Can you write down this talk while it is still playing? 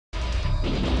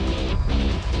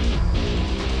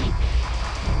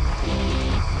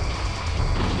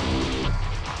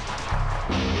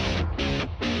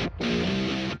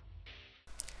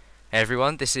Hey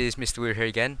everyone, this is MRWU here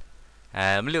again.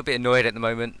 I'm a little bit annoyed at the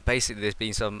moment. Basically, there's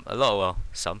been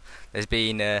there's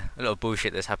been a lot of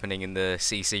bullshit that's happening in the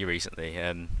CC recently.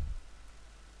 I'm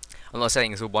not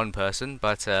saying it's all one person,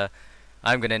 but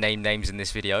I'm going to name names in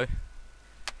this video.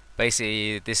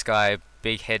 Basically, this guy,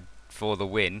 big head for the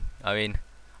win. I mean,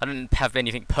 I don't have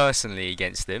anything personally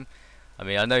against him. I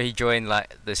mean, I know he joined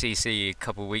like the CC a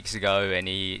couple of weeks ago, and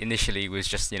he initially was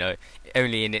just,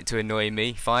 only in it to annoy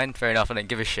me. Fine, fair enough. I don't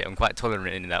give a shit. I'm quite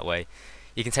tolerant in that way.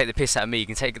 He can take the piss out of me. He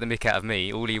can take the mick out of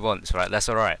me all he wants. Right, that's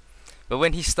all right. But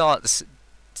when he starts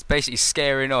basically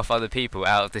scaring off other people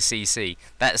out of the CC,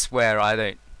 that's where I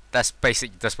don't. That's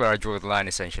where I draw the line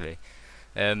essentially.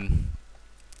 It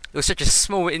was such a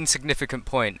small, insignificant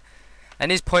point,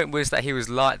 and his point was that he was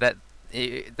like that.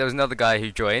 There was another guy who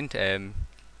joined.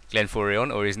 Glenn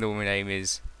Forion, or his normal name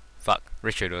is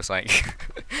Richard or something.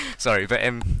 Sorry, but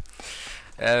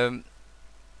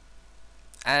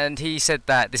and he said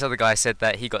that this other guy said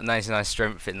that he got 99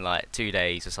 strength in like 2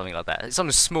 days or something like that. Some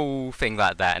small thing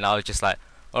like that, and I was just like,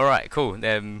 all right, cool,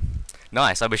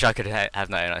 nice. I wish I could have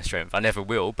 99 strength. I never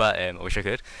will, but I wish I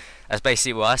could. That's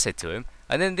basically what I said to him.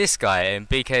 And then this guy,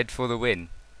 big head for the win,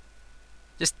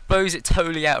 just blows it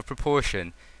totally out of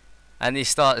proportion, and he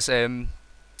starts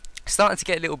starting to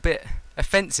get a little bit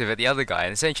offensive at the other guy,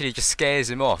 and essentially just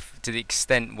scares him off to the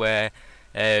extent where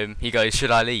he goes, "Should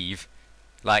I leave?"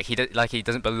 Like he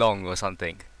doesn't belong or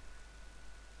something.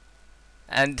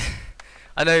 And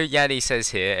I know Yanni says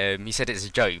here, he said it's a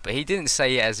joke, but he didn't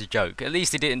say it as a joke. At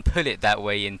least he didn't put it that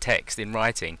way in text, in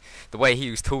writing. The way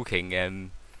he was talking,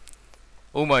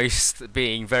 almost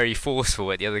being very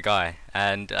forceful at the other guy,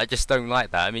 and I just don't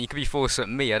like that. I mean, you could be forceful at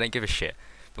me, I don't give a shit.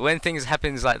 But when things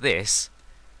happens like this,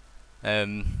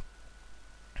 I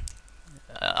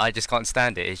just can't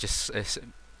stand it.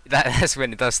 That's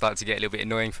when it does start to get a little bit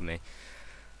annoying for me.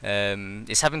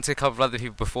 It's happened to a couple of other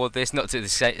people before this, not to the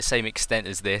same extent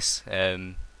as this.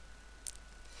 Did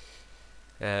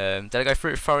I go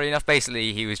through it thoroughly enough?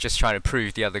 Basically, he was just trying to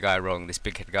prove the other guy wrong. This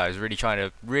big head guy was really trying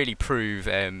to prove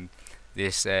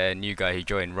this new guy who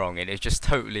joined wrong, and it's just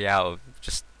totally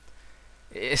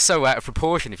it's so out of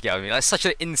proportion, if you get what I mean. That's such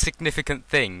an insignificant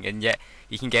thing, and yet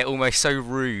you can get almost so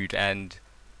rude and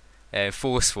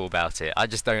forceful about it. I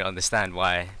just don't understand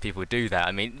why people do that.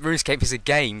 I mean, Runescape is a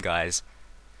game, guys.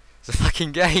 It's a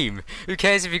fucking game. Who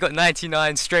cares if you got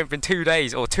 99 strength in 2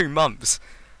 days or 2 months?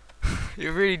 It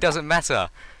really doesn't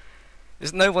matter.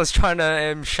 No one's trying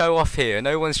to show off here.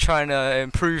 No one's trying to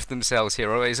improve themselves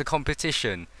here, or it's a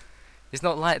competition. It's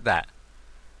not like that.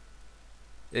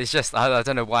 It's just, I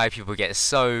don't know why people get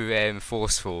so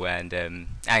forceful and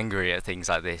angry at things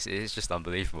like this. It's just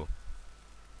unbelievable.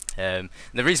 The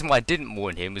reason why I didn't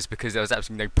warn him was because there was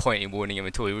absolutely no point in warning him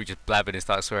at all. He would just blabber and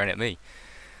start swearing at me.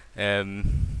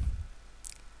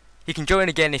 He can join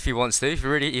again if he wants to.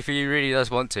 If he really does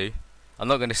want to, I'm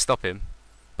not going to stop him.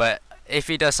 But if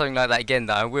he does something like that again,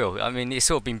 that I will. I mean, it's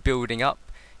sort of been building up.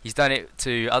 He's done it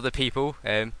to other people.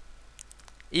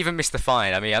 Even Mr.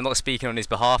 Fine, I mean, I'm not speaking on his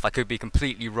behalf, I could be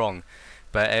completely wrong.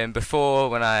 But before,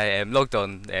 when I logged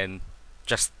on,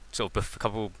 just sort of a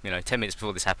couple, 10 minutes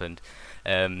before this happened,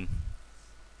 I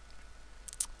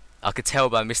could tell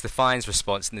by Mr. Fine's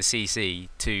response in the CC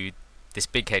to this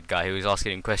big head guy who was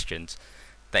asking him questions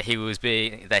that he was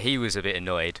a bit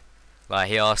annoyed. Like,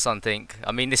 he asked something,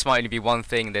 I mean, this might only be one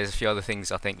thing, there's a few other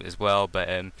things I think as well, but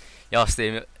he asked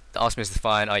Mr.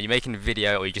 Fine, are you making a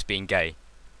video or are you just being gay?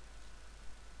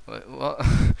 What?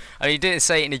 I mean, he didn't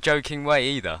say it in a joking way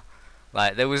either.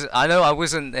 Like, I know I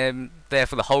wasn't there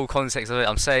for the whole context of it.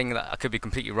 I'm saying that I could be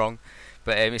completely wrong,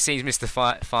 but it seems Mr.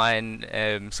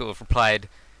 Fine sort of replied,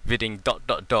 vidding ...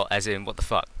 as in what the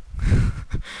fuck.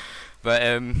 But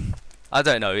I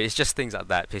don't know. It's just things like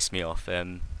that piss me off.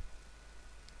 Like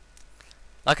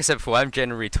I said before, I'm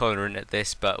generally tolerant at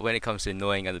this, but when it comes to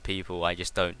annoying other people, I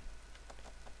just don't.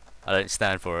 I don't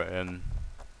stand for it.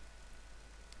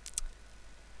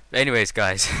 But anyways,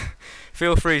 guys,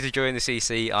 feel free to join the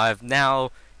CC. I've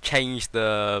now changed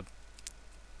the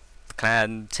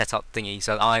clan setup thingy,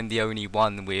 so I'm the only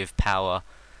one with power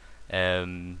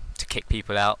to kick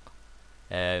people out.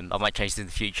 I might change it in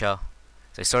the future.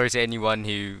 So sorry to anyone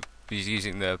who is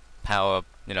using the power,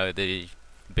 the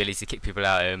ability to kick people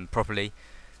out properly.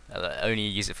 Only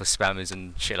use it for spammers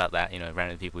and shit like that.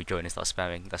 Random people who join and start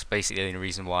spamming. That's basically the only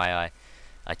reason why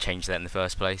I changed that in the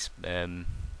first place.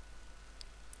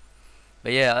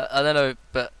 But yeah, I don't know,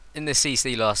 but in the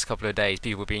CC last couple of days,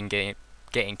 people have been getting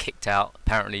kicked out,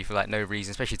 apparently for like no reason,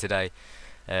 especially today.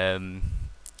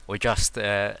 Or just,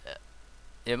 it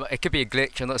could be a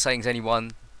glitch, I'm not saying it's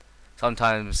anyone.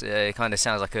 Sometimes it kind of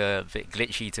sounds like a bit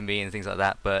glitchy to me and things like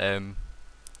that, but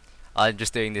I'm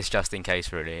just doing this just in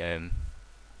case, really.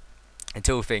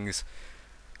 Until things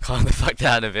calm the fuck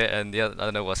down a bit, and I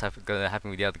don't know what's going to happen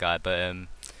with the other guy, but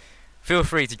feel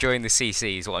free to join the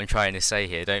CC is what I'm trying to say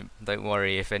here. Don't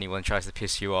worry if anyone tries to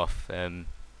piss you off.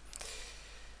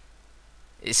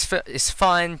 It's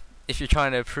fine if you're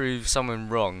trying to prove someone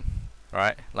wrong,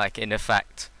 right? Like in a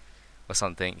fact or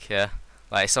something, yeah.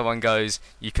 Like someone goes,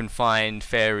 you can find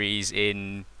fairies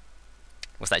in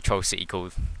what's that troll city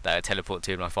called that I teleport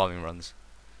to in my farming runs.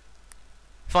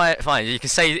 Fine. You can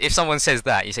say if someone says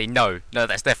that, you say no,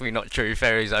 that's definitely not true.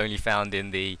 Fairies are only found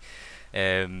in the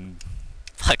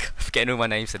fuck, I'm forgetting all my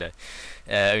names today.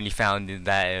 Only found in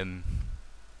that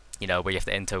you know, where you have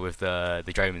to enter with the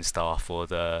Draymond staff or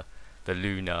the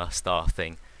lunar staff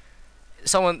thing.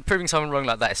 Someone proving someone wrong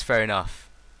like that is fair enough,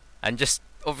 and just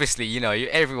obviously, you know,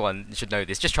 everyone should know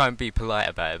this. Just try and be polite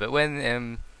about it. But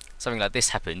when something like this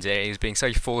happens, it is being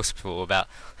so forceful about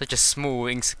such a small,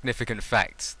 insignificant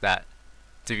fact that,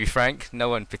 to be frank, no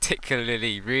one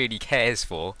particularly really cares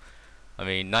for. I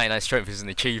mean, 99 strength is an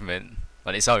achievement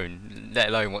on its own, let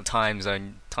alone what time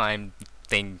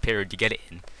thing period you get it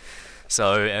in.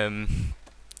 So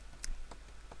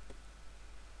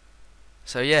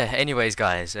yeah. Anyways,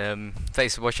 guys,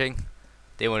 thanks for watching.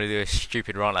 Didn't want to do a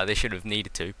stupid rant like this, should have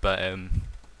needed to, but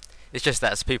it's just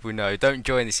that so people know. Don't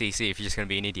join the CC if you're just going to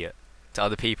be an idiot to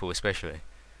other people, especially.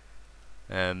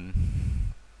 And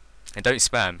don't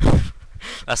spam.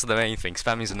 That's the main thing.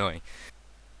 Spamming is annoying.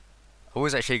 I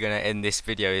was actually going to end this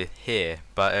video here,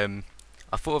 but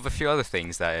I thought of a few other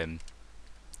things that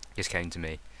just came to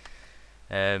me.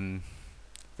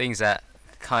 Things that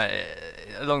kind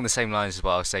of along the same lines as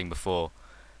what I was saying before.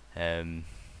 And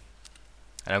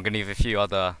I'm going to give a few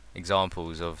other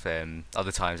examples of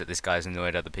other times that this guy's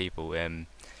annoyed other people.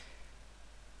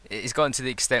 It's gotten to the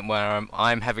extent where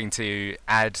I'm having to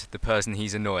add the person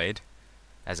he's annoyed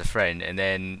as a friend, and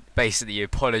then basically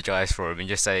apologise for him and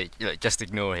just say, you know, just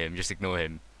ignore him.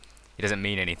 He doesn't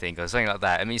mean anything or something like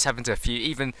that. I mean, it's happened to a few,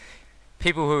 even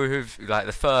people who've like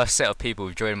the first set of people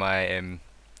who've joined my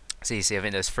CC. I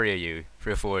think there's 3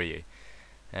 or 4 of you.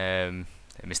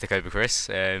 Mr. Cobra Chris.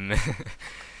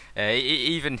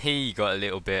 Even he got a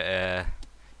little bit,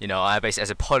 you know, I basically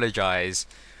had to apologise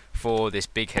for this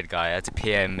big head guy. I had to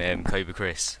PM Cobra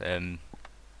Chris.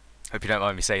 Hope you don't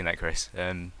mind me saying that, Chris.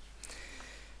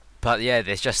 But yeah,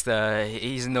 there's just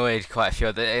he's annoyed quite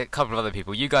a couple of other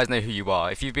people. You guys know who you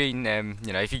are. If you've been,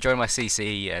 you know, if you join my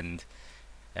CC and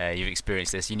you've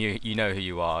experienced this, you know who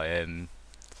you are.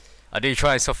 I do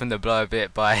try and soften the blow a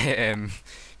bit by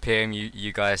PM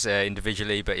you guys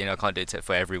individually, but you know I can't do it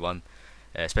for everyone.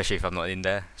 Especially if I'm not in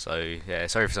there, so yeah,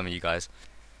 sorry for some of you guys.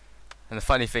 And the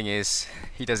funny thing is,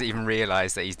 he doesn't even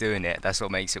realise that he's doing it. That's what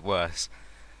makes it worse.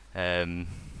 There's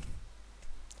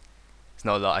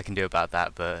not a lot I can do about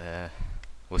that, but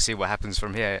we'll see what happens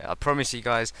from here. I promise you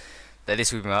guys that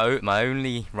this will be my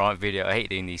only rant video. I hate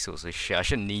doing these sorts of shit. I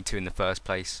shouldn't need to in the first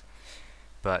place.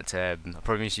 But I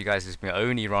promise you guys this will be my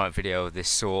only rant video of this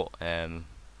sort. I'm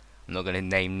not going to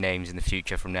name names in the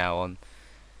future from now on.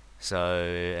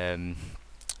 So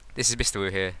this is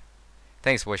MRWU here.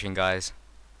 Thanks for watching, guys.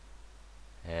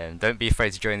 Don't be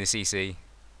afraid to join the CC,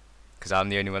 because I'm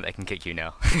the only one that can kick you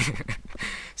now.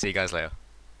 See you guys later.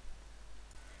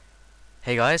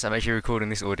 Hey guys, I'm actually recording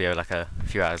this audio like a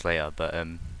few hours later, but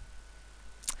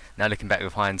now looking back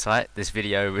with hindsight, this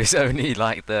video was only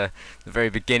like the very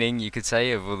beginning, you could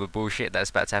say, of all the bullshit that's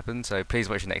about to happen. So please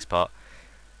watch the next part,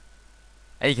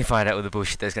 and you can find out all the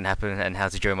bullshit that's going to happen and how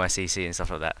to join my CC and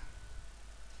stuff like that.